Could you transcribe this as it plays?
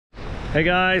Hey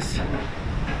guys,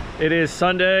 it is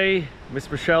Sunday.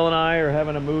 Miss Rochelle and I are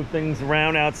having to move things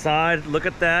around outside. Look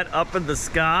at that up in the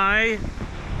sky.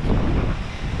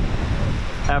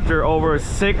 After over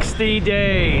 60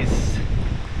 days,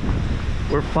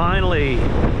 we're finally,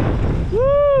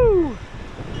 woo!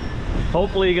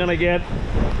 Hopefully gonna get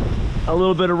a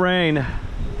little bit of rain.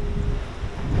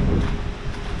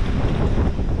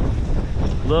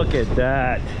 Look at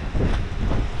that.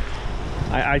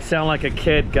 I sound like a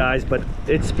kid, guys, but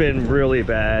it's been really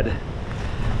bad.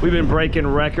 We've been breaking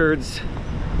records,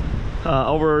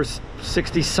 over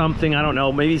 60 something, I don't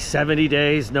know, maybe 70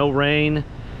 days, no rain.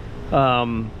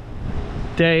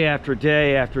 Day after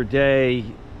day after day,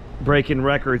 breaking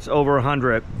records over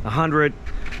 100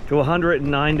 to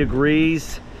 109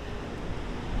 degrees.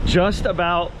 Just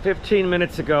about 15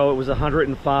 minutes ago, it was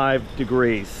 105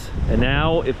 degrees. And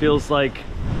now it feels like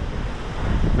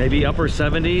maybe upper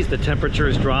 70s. The temperature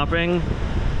is dropping,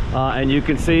 and you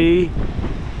can see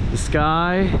the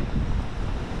sky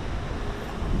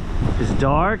is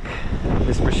dark.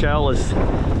 Miss Rochelle is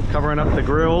covering up the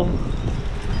grill,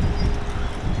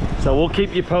 so we'll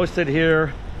keep you posted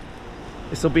here.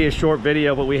 This will be a short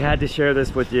video, but we had to share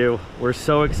this with you. We're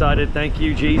so excited. Thank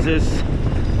you, Jesus.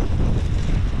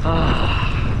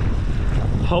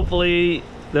 Hopefully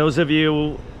those of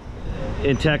you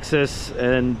in Texas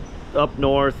and up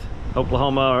north,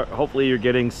 Oklahoma, hopefully you're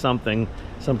getting something,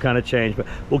 some kind of change, but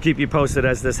we'll keep you posted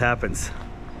as this happens.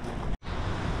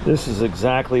 This is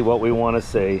exactly what we want to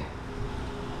see.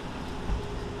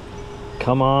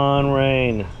 Come on,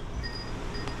 rain.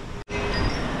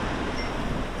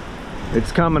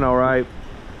 It's coming, all right.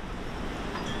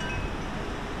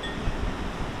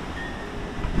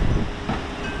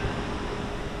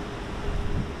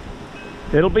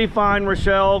 It'll be fine,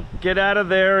 Rochelle. Get out of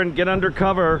there and get under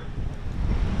cover,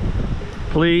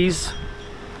 please.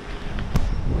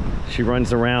 She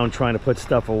runs around trying to put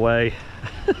stuff away.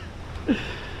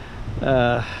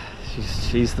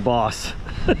 She's the boss.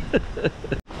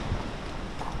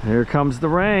 Here comes the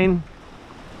rain.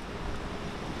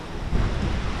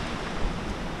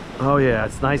 Oh yeah,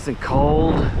 it's nice and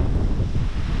cold.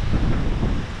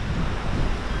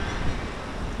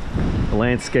 The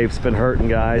landscape's been hurting,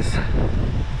 guys.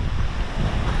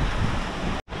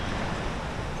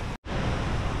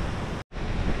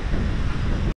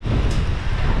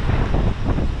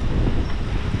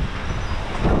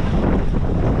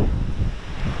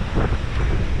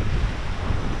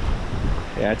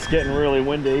 Yeah, it's getting really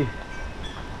windy.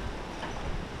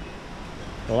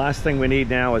 The last thing we need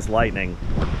now is lightning,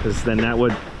 because then that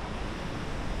would...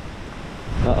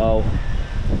 Uh-oh.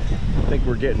 I think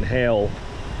we're getting hail.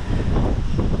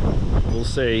 We'll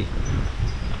see.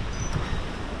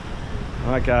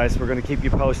 All right, guys, we're going to keep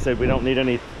you posted. We don't need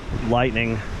any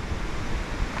lightning,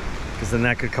 because then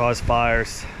that could cause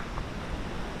fires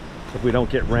if we don't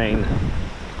get rain.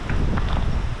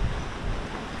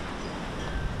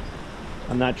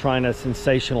 I'm not trying to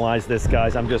sensationalize this,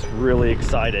 guys. I'm just really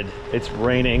excited. It's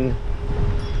raining.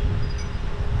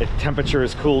 The temperature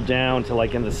has cooled down to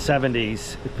like in the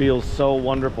 70s. It feels so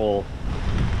wonderful.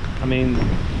 I mean,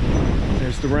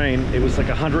 there's the rain. It was like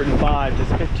 105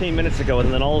 just 15 minutes ago,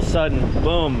 and then all of a sudden,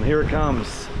 boom, here it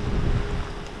comes.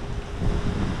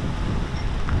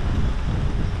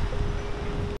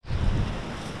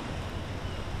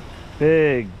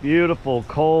 Big, beautiful,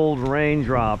 cold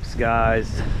raindrops,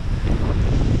 guys.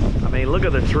 I mean, look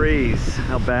at the trees,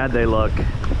 how bad they look.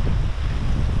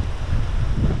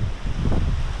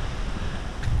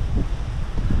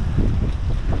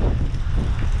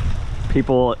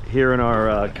 People here in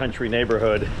our country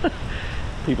neighborhood,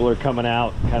 people are coming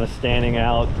out, kind of standing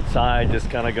outside, just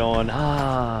kind of going,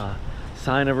 ah,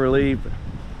 sign of relief.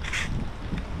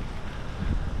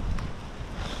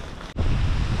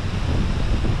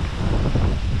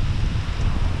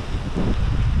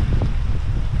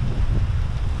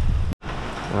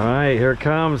 All right, here it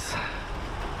comes.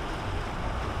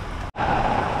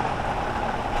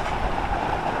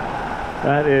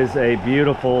 That is a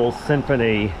beautiful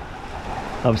symphony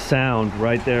of sound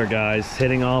right there, guys,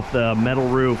 hitting off the metal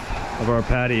roof of our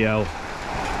patio.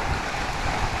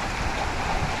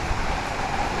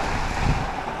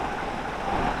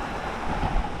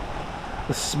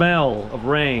 The smell of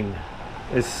rain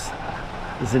is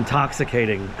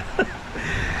intoxicating.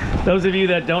 Those of you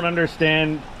that don't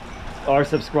understand, our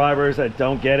subscribers that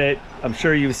don't get it, I'm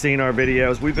sure you've seen our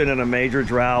videos. We've been in a major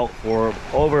drought for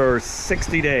over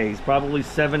 60 days, probably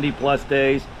 70 plus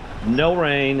days, no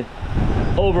rain,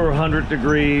 over 100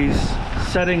 degrees,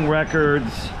 setting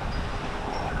records.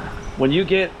 When you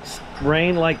get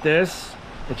rain like this,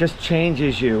 it just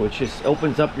changes you. It just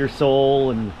opens up your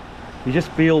soul, and you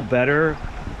just feel better.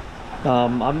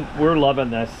 We're loving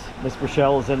this. Miss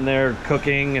Rochelle is in there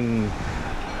cooking,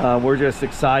 and we're just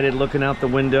excited looking out the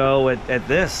window at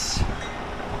this.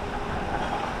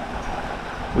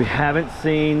 We haven't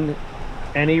seen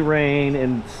any rain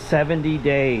in 70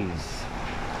 days.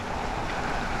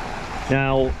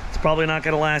 Now, it's probably not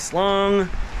going to last long.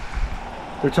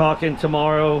 They're talking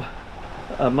tomorrow,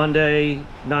 Monday,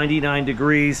 99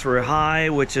 degrees for a high,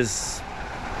 which is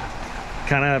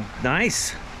kind of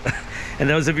nice. And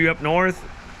those of you up north,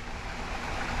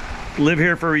 live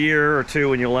here for a year or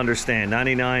two and you'll understand.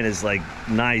 99 is like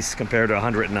nice compared to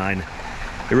 109. It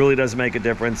really does make a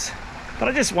difference. But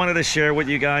I just wanted to share with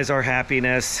you guys our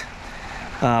happiness.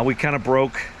 We kind of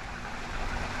broke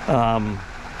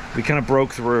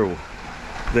through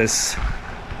this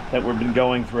that we've been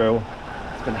going through.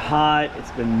 It's been hot, it's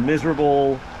been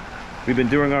miserable. We've been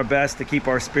doing our best to keep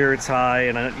our spirits high,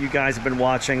 and you guys have been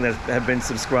watching that have been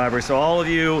subscribers. So all of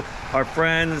you, our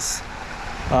friends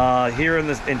here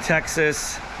in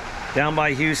Texas, down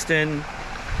by Houston,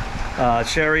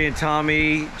 Sherry and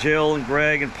Tommy, Jill and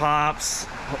Greg and Pops,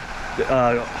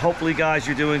 hopefully guys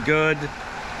you're doing good.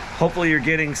 Hopefully you're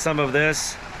getting some of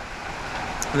this.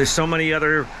 There's so many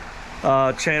other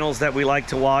channels that we like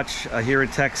to watch here in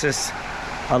Texas,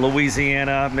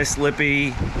 Louisiana, Miss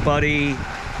Lippy, Buddy,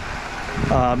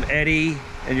 Eddie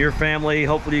and your family.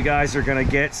 Hopefully you guys are going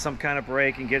to get some kind of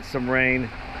break and get some rain,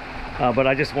 but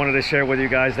I just wanted to share with you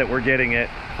guys that we're getting it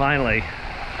finally.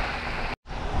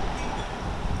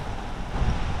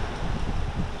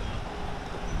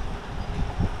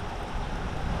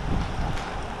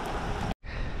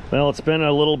 Well, it's been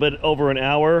a little bit over an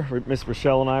hour. Miss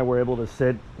Rochelle and I were able to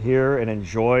sit here and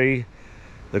enjoy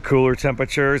the cooler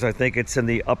temperatures. I think it's in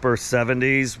the upper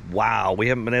 70s. Wow, we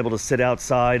haven't been able to sit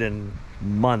outside in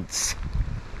months.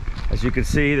 As you can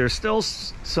see, there's still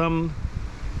some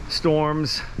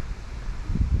storms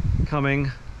coming.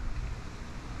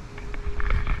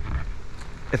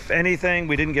 If anything,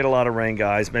 we didn't get a lot of rain,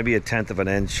 guys, maybe 1/10 of an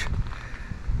inch.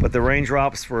 But the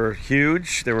raindrops were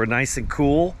huge. They were nice and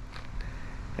cool.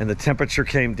 And the temperature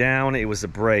came down. It was a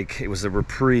break. It was a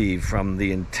reprieve from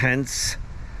the intense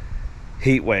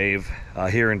heat wave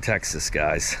here in Texas,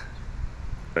 guys.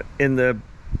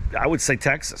 I would say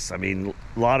Texas. I mean,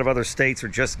 a lot of other states are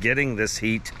just getting this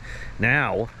heat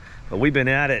now, but we've been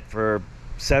at it for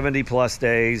 70 plus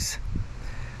days.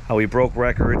 We broke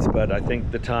records, but I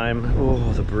think the time,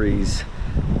 oh, the breeze.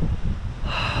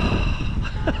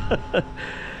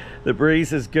 The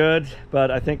breeze is good,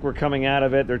 but I think we're coming out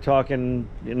of it. They're talking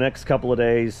the next couple of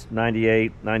days,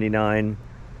 98, 99,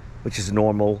 which is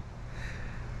normal.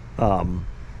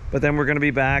 But then we're going to be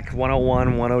back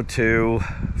 101, 102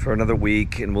 for another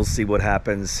week, and we'll see what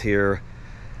happens here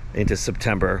into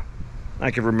September.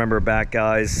 I can remember back,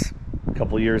 guys, a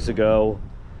couple years ago,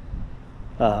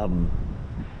 end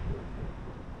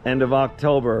of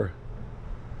October,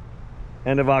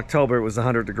 it was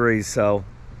 100 degrees, so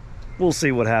we'll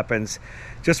see what happens.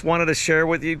 Just wanted to share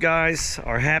with you guys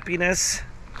our happiness.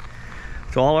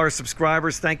 To all our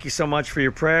subscribers, thank you so much for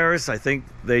your prayers. I think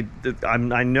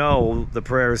I know the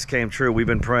prayers came true. We've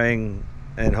been praying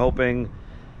and hoping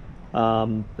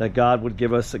that God would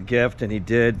give us a gift, and he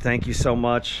did. Thank you so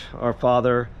much, our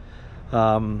Father.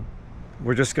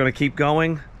 We're just going to keep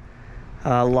going.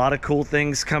 A lot of cool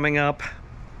things coming up.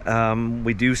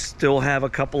 We do still have a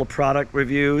couple of product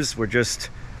reviews. We're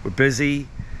busy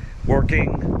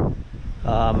working.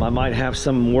 I might have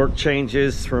some work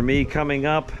changes for me coming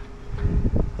up.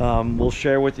 We'll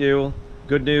share with you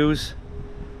good news.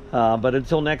 But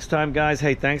until next time, guys,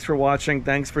 hey, thanks for watching.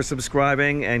 Thanks for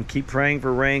subscribing, and keep praying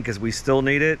for rain because we still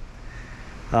need it.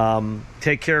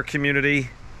 Take care, community.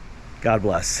 God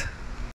bless.